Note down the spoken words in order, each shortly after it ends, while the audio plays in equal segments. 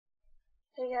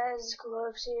Hey guys,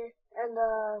 Globes here, and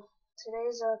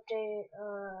today's update,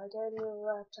 I got a new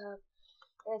laptop.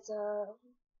 It's a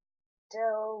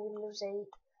Dell Windows 8.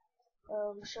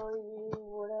 Showing you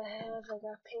what I have. I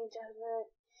got Paint on it,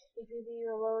 EPB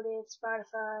Reloaded,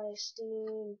 Spotify,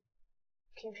 Steam,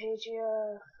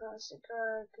 Camtasia, Classic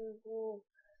Card, Google,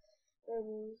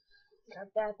 and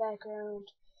got that background.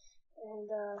 And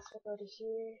if I go to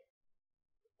here,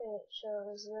 it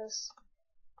shows this.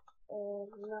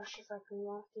 And I'm not sure if I can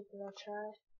lock it, but I'll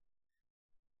try.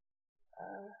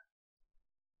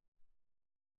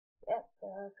 Yep,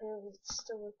 apparently it's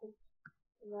still working.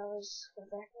 And now let's go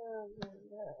back on and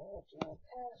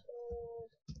password.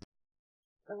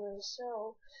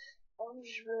 So I'm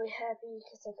just really happy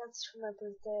because I got this for my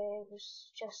birthday. It was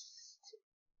just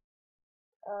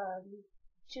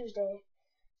Tuesday.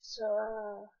 So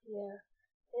yeah,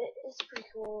 it's pretty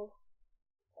cool.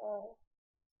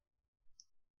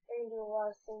 I can do a lot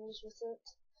of things with it.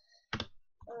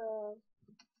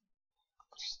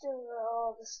 Still got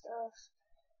all the stuff.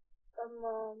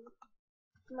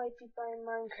 Might be buying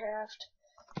Minecraft,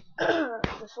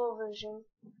 the full version.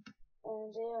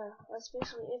 And yeah, that's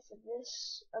basically it for this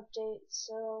update.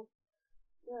 So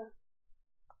yeah,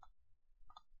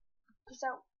 peace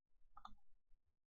out.